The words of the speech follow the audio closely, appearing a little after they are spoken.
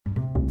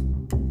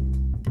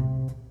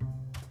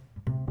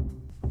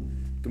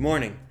Good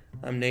morning.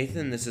 I'm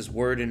Nathan. This is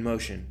Word in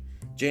Motion.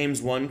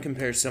 James 1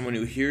 compares someone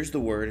who hears the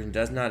word and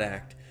does not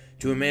act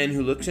to a man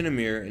who looks in a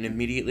mirror and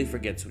immediately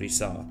forgets what he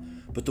saw.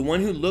 But the one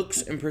who looks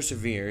and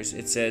perseveres,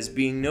 it says,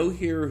 being no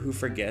hearer who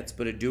forgets,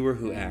 but a doer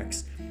who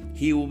acts,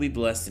 he will be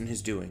blessed in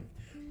his doing.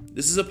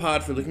 This is a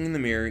pod for looking in the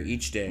mirror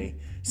each day,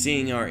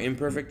 seeing our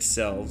imperfect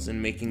selves,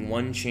 and making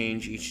one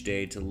change each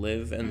day to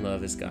live and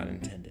love as God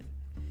intended.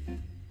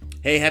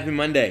 Hey, happy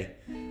Monday.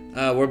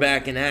 We're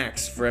back in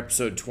Acts for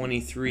episode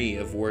 23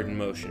 of Word in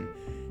Motion.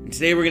 And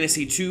today we're going to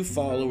see two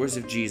followers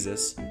of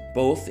Jesus,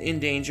 both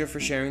in danger for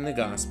sharing the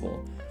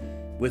gospel,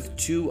 with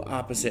two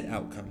opposite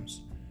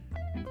outcomes.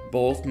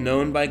 Both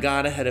known by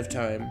God ahead of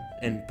time,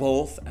 and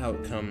both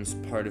outcomes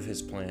part of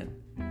his plan.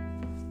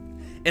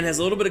 And as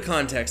a little bit of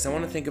context, I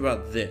want to think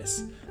about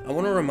this. I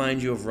want to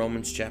remind you of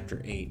Romans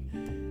chapter 8.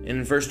 And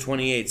in verse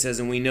 28 it says,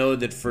 "And we know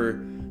that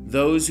for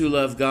those who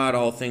love God,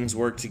 all things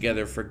work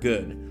together for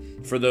good,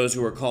 for those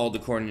who are called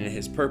according to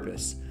his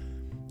purpose.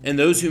 And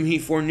those whom he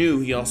foreknew,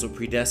 he also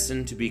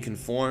predestined to be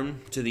conformed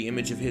to the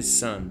image of his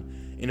Son,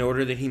 in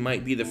order that he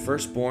might be the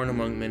firstborn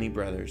among many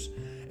brothers.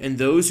 And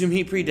those whom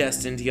he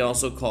predestined, he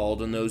also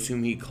called, and those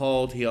whom he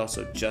called, he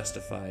also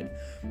justified,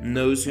 and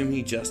those whom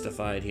he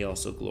justified, he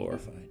also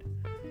glorified."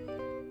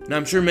 Now,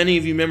 I'm sure many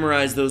of you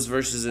memorized those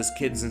verses as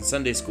kids in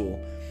Sunday school,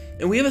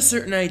 and we have a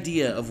certain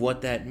idea of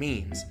what that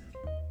means.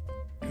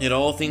 That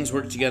all things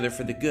work together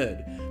for the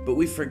good, but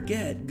we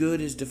forget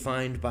good is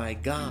defined by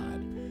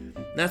God.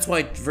 That's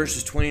why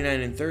verses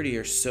 29 and 30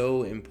 are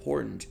so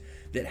important,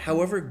 that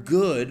however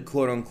good,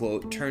 quote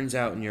unquote, turns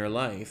out in your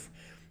life,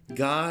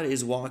 God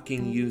is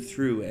walking you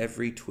through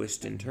every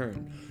twist and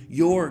turn.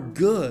 Your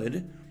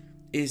good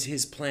is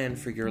his plan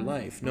for your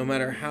life, no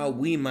matter how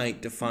we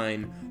might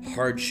define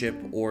hardship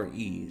or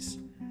ease.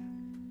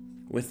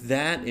 With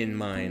that in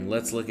mind,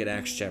 let's look at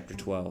Acts chapter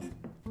 12.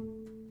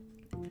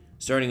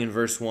 Starting in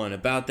verse 1,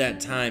 "About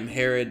that time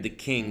Herod the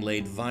king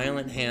laid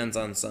violent hands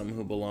on some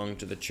who belonged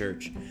to the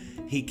church.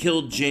 He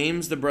killed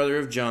James, the brother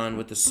of John,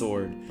 with the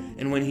sword,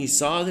 and when he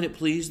saw that it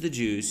pleased the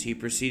Jews, he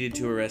proceeded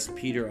to arrest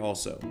Peter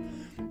also.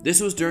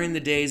 This was during the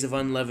days of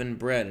unleavened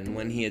bread, and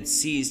when he had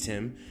seized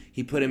him,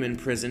 he put him in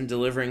prison,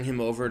 delivering him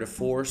over to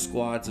 4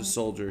 squads of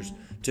soldiers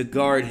to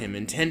guard him,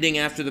 intending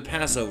after the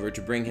Passover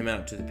to bring him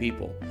out to the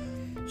people.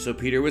 So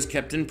Peter was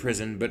kept in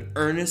prison, but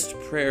earnest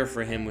prayer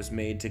for him was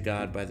made to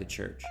God by the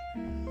church.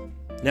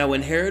 Now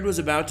when Herod was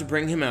about to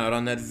bring him out,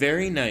 on that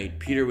very night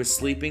Peter was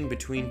sleeping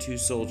between 2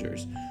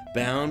 soldiers,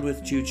 bound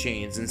with 2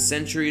 chains, and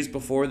sentries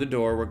before the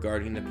door were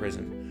guarding the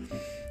prison.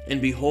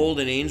 And behold,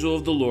 an angel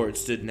of the Lord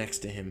stood next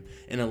to him,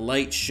 and a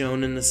light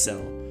shone in the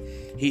cell.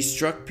 He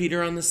struck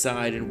Peter on the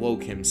side and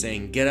woke him,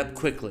 saying, 'Get up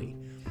quickly.'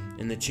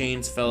 And the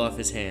chains fell off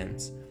his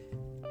hands.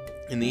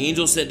 And the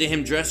angel said to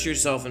him, 'Dress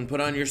yourself and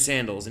put on your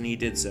sandals.' And he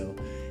did so.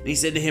 And he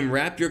said to him,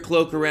 'Wrap your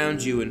cloak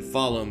around you and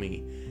follow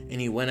me.' And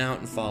he went out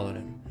and followed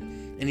him.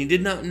 And he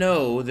did not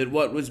know that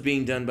what was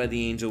being done by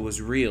the angel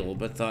was real,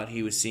 but thought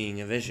he was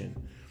seeing a vision.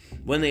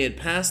 When they had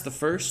passed the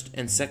first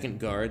and second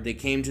guard, they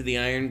came to the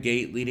iron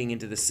gate leading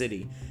into the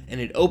city,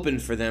 and it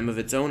opened for them of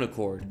its own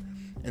accord.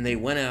 And they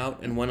went out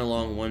and went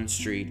along one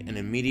street, and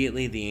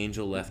immediately the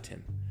angel left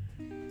him.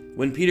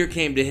 When Peter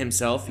came to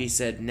himself, he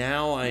said,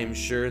 'Now I am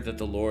sure that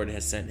the Lord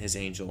has sent his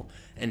angel,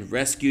 and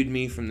rescued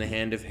me from the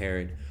hand of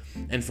Herod,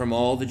 and from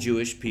all the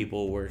Jewish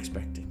people were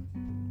expecting.'"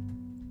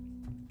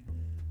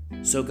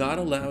 So God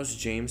allows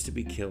James to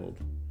be killed,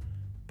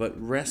 but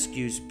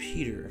rescues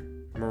Peter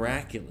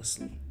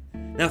miraculously.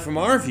 Now from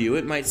our view,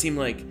 it might seem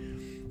like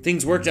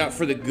things worked out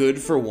for the good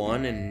for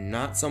one and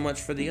not so much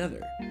for the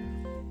other.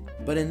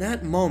 But in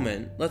that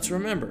moment, let's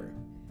remember,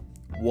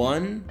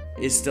 one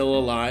is still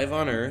alive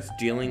on earth,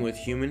 dealing with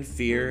human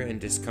fear and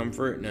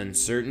discomfort and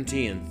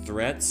uncertainty and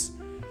threats,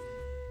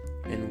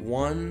 and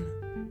one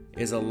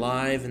is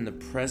alive in the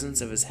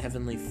presence of his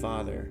heavenly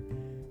Father,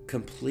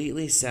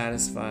 completely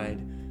satisfied,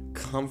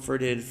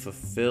 comforted,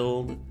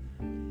 fulfilled.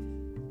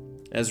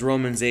 As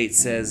Romans 8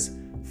 says,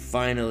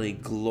 finally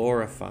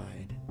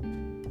glorified.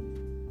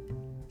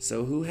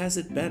 So who has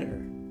it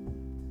better?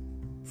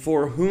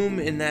 For whom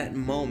in that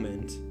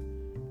moment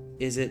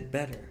is it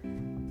better?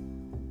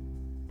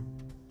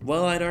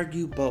 Well, I'd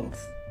argue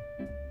both.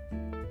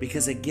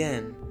 Because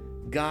again,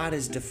 God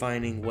is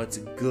defining what's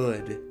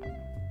good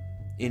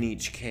in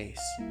each case.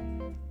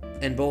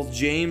 And both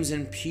James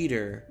and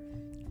Peter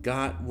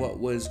got what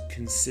was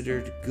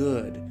considered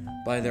good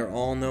by their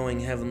all-knowing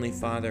Heavenly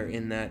Father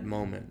in that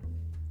moment.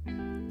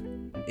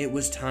 It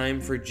was time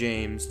for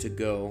James to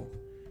go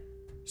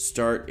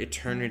start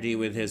eternity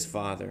with his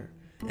Father,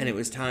 and it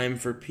was time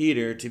for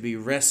Peter to be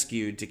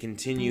rescued to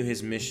continue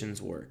his mission's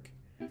work.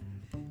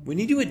 We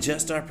need to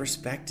adjust our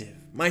perspective,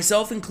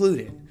 myself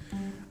included,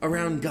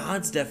 around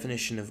God's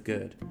definition of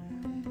good.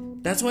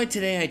 That's why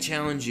today I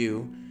challenge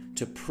you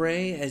to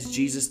pray as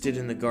Jesus did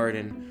in the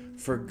garden,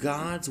 for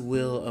God's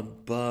will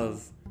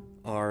above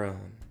our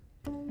own.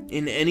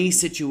 In any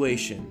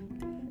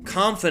situation,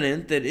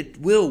 confident that it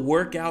will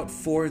work out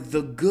for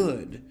the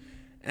good,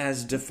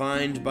 as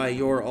defined by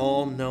your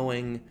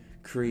all-knowing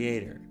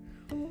Creator.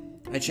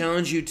 I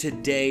challenge you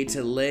today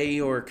to lay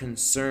your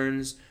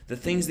concerns, the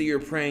things that you're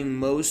praying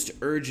most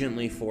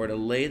urgently for, to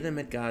lay them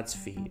at God's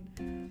feet,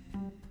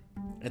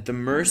 at the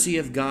mercy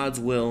of God's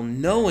will,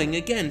 knowing,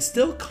 again,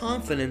 still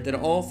confident that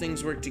all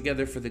things work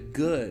together for the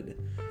good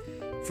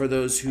for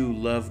those who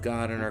love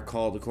God and are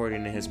called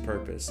according to his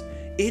purpose.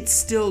 It's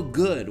still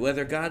good,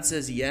 whether God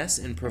says yes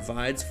and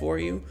provides for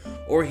you,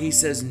 or he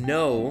says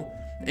no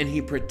and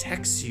he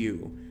protects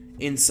you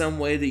in some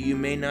way that you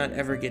may not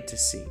ever get to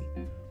see.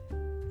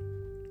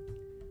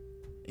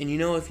 And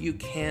if you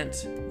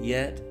can't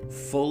yet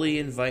fully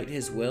invite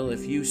his will,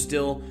 if you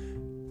still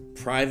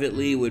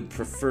privately would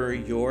prefer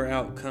your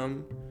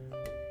outcome,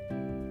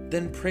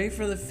 then pray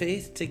for the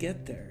faith to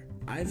get there.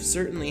 I've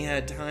certainly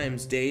had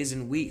times, days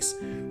and weeks,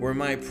 where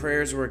my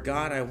prayers were,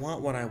 God, I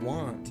want what I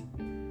want.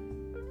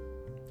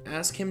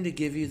 Ask him to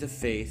give you the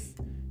faith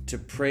to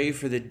pray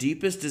for the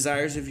deepest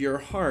desires of your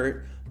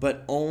heart,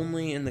 but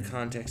only in the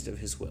context of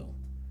his will.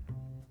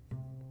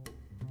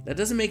 That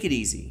doesn't make it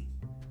easy,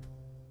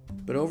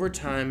 but over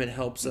time it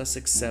helps us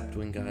accept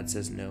when God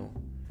says no,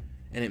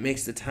 and it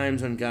makes the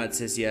times when God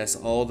says yes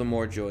all the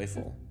more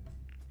joyful.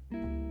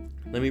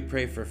 Let me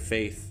pray for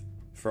faith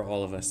for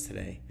all of us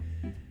today.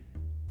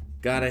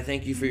 God, I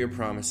thank you for your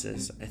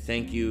promises. I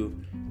thank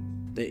you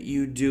that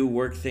you do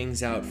work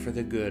things out for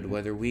the good,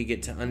 whether we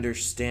get to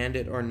understand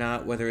it or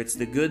not, whether it's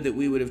the good that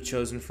we would have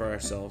chosen for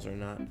ourselves or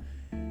not.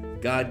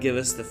 God, give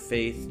us the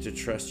faith to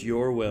trust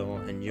your will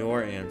and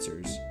your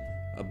answers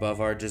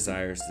above our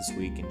desires this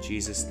week. In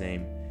Jesus'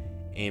 name,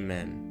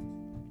 amen.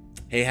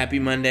 Hey, happy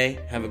Monday.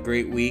 Have a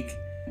great week.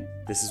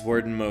 This is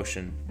Word in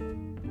Motion.